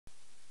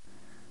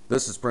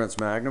This is Prince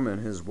Magnum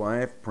and his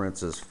wife,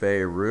 Princess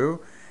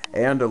Fayru,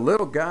 and a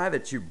little guy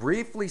that you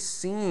briefly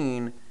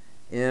seen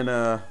in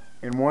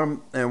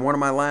one of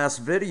my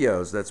last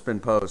videos that's been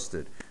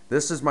posted.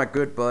 This is my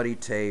good buddy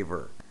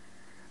Taver.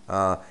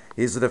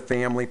 He's the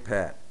family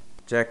pet.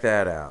 Check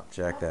that out.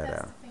 Check that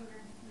out.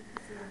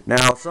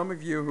 Now, some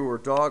of you who are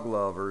dog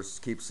lovers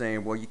keep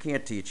saying, well, you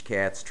can't teach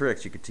cats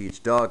tricks. You can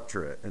teach dogs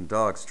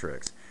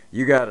tricks.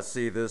 You got to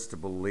see this to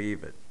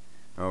believe it.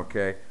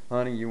 Okay?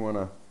 Honey, you want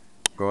to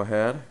go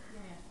ahead?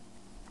 Yeah.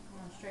 I'm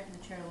going to straighten the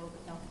chair a little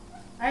bit, though.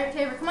 All right,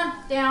 Taver, come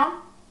on.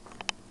 Down.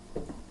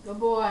 Good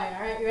boy.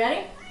 All right, you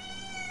ready?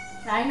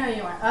 I know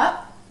you are.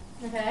 Up.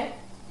 Okay.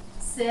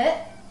 Sit.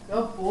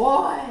 Good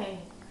boy.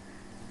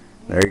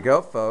 There you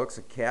go, folks.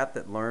 A cat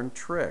that learned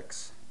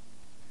tricks.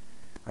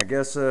 I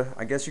guess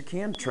you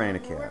can train a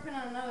cat. We're working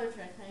on another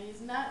trick. He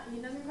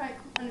doesn't quite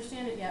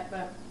understand it yet,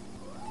 but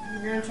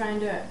we're gonna try and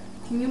do it.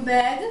 Can you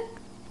beg?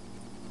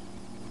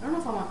 I don't know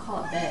if I want to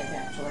call it beg,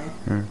 actually.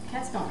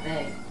 Cats don't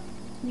beg.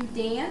 Can you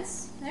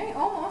dance? There you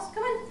almost.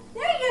 Come on.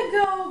 There you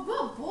go.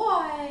 Good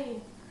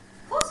boy.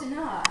 Close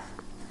enough.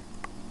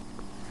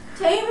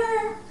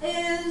 Taver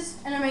is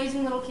an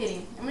amazing little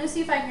kitty. I'm gonna see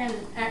if I can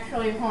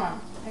actually, hold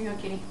on. There you go,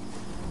 kitty.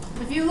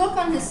 If you look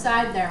on his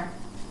side there,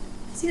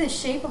 see the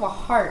shape of a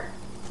heart.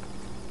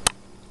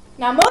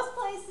 Now, most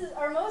places,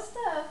 or most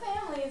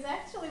families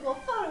actually will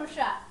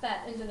Photoshop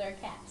that into their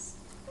cats.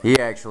 He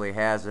actually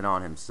has it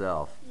on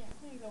himself. Yeah,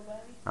 there you go, buddy.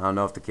 I don't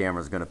know if the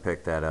camera's going to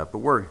pick that up, but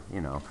we're,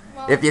 Well,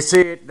 if you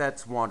see it,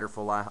 that's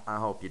wonderful. I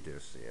hope you do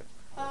see it.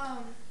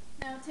 Now,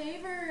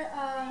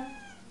 Taver,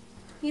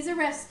 he's a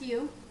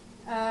rescue.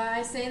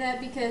 I say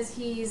that because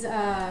he was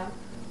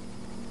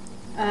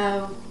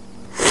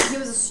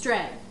a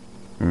stray.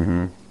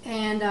 Mm-hmm.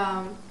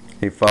 And,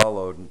 he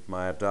followed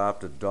my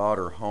adopted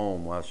daughter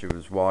home while she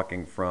was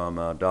walking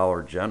from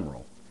Dollar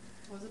General.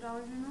 Was it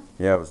Dollar General?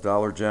 Yeah, it was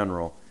Dollar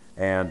General,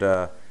 and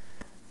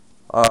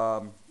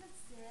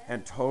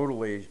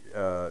totally,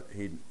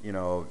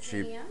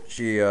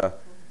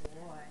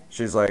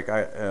 she's like,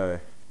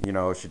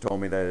 she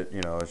told me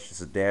that, she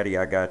said, Daddy,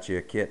 I got you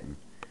a kitten,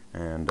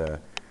 and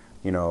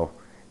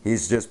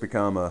he's just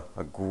become a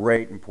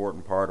great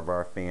important part of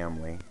our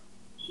family.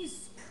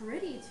 He's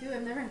pretty too.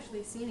 I've never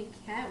actually seen a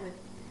cat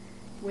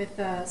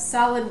with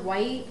solid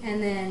white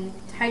and then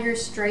tiger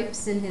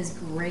stripes in his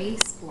gray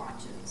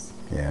splotches.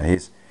 Yeah,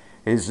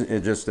 he's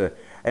just a,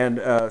 and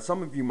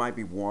some of you might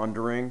be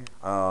wondering,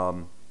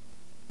 how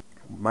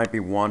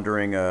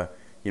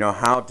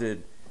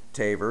did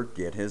Taver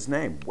get his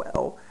name?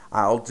 Well,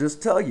 I'll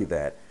just tell you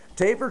that.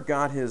 Taver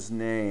got his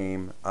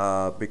name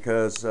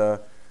because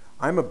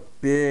I'm a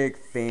big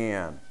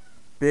fan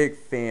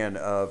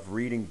of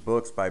reading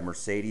books by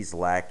Mercedes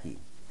Lackey.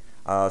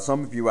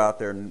 Some of you out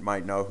there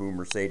might know who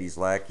Mercedes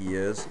Lackey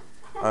is.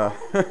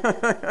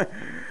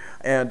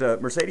 And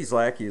Mercedes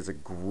Lackey is a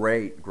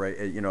great,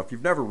 if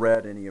you've never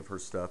read any of her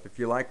stuff, if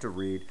you like to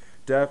read,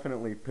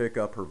 definitely pick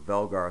up her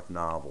Velgarth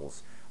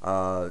novels.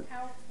 Reading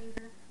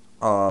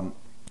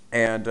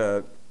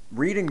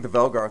the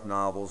Velgarth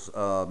novels,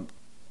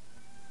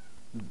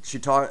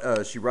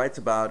 she writes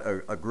about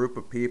a group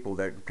of people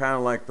that kind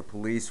of like the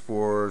police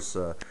force.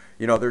 They're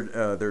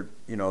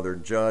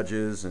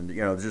judges, and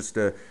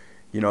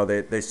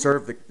they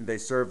serve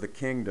the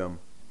kingdom,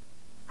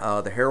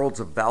 the heralds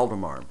of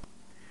Valdemar,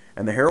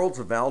 and the heralds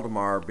of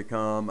Valdemar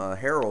become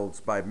heralds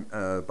by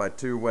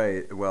two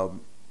ways. Well,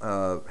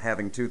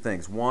 having two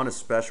things: one, a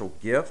special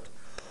gift,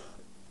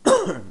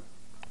 and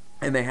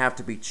they have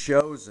to be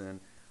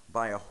chosen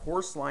by a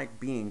horse-like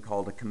being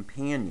called a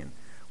companion,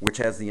 which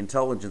has the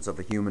intelligence of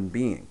a human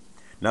being.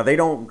 Now, they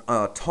don't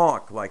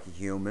talk like a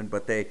human,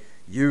 but they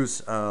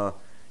use a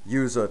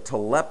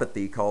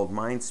telepathy called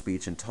mind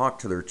speech and talk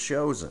to their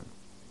chosen.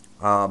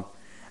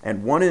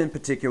 And one in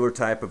particular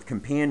type of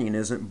companion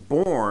isn't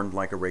born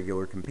like a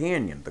regular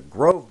companion, the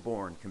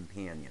Grove-born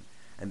companion.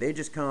 And they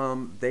just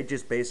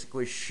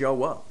basically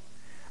show up.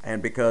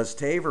 And because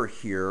Taver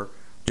here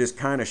just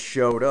kind of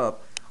showed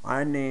up,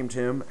 I named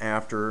him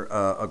after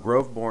a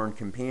Grove-born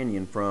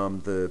companion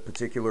from the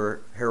particular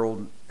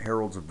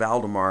Heralds of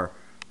Valdemar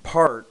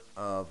part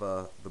of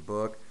the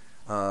book,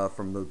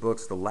 from the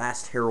books The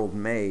Last Herald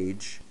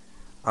Mage,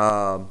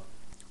 and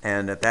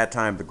at that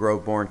time the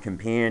Grove-born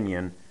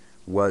companion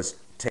was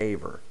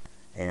Taver.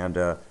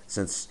 And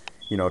since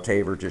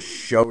Taver just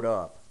showed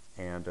up,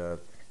 and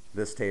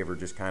this Taver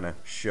just kind of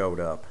showed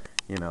up,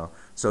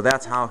 so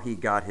that's how he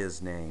got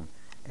his name.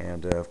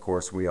 And of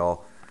course we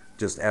all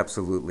just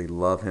absolutely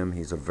love him.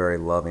 He's a very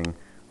loving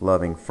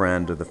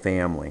friend of the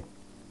family.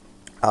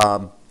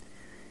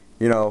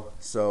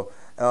 So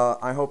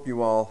I hope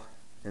you all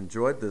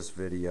enjoyed this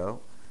video,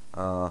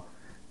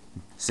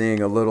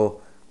 seeing a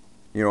little,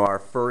 our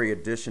furry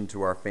addition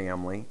to our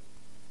family.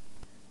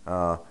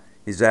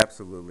 He's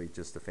absolutely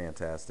just a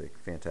fantastic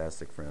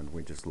friend.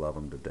 We just love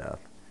him to death.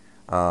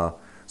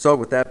 So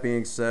with that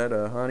being said,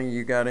 honey,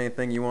 you got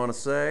anything you want to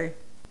say?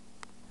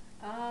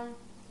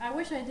 I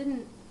wish I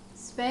didn't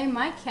spay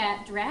my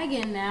cat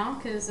Dragon now,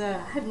 because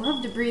I'd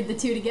love to breed the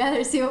two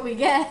together, see what we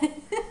get.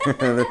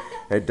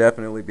 They'd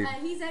definitely be.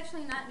 He's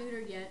actually not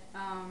neutered yet,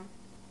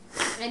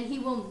 and he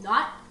will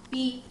not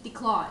be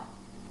declawed.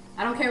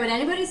 I don't care what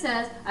anybody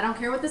says. I don't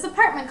care what this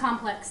apartment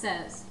complex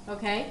says.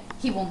 Okay?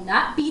 He will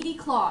not be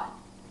declawed.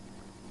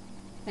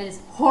 That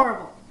is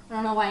horrible. I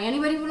don't know why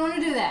anybody would want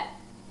to do that.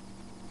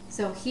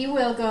 So he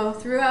will go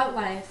throughout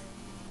life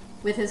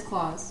with his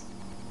claws.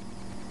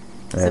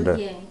 And, So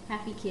yay,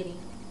 happy kitty.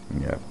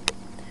 Yeah.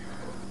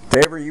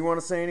 Taver, you want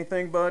to say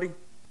anything, buddy?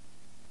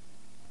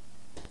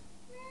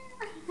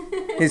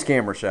 He's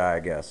camera shy, I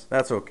guess.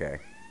 That's okay.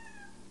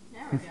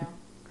 There we go.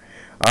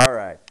 All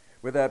right.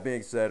 With that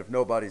being said, if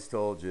nobody's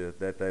told you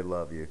that they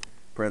love you,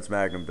 Prince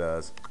Magnum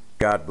does.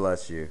 God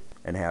bless you,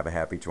 and have a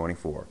happy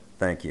 24.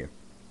 Thank you.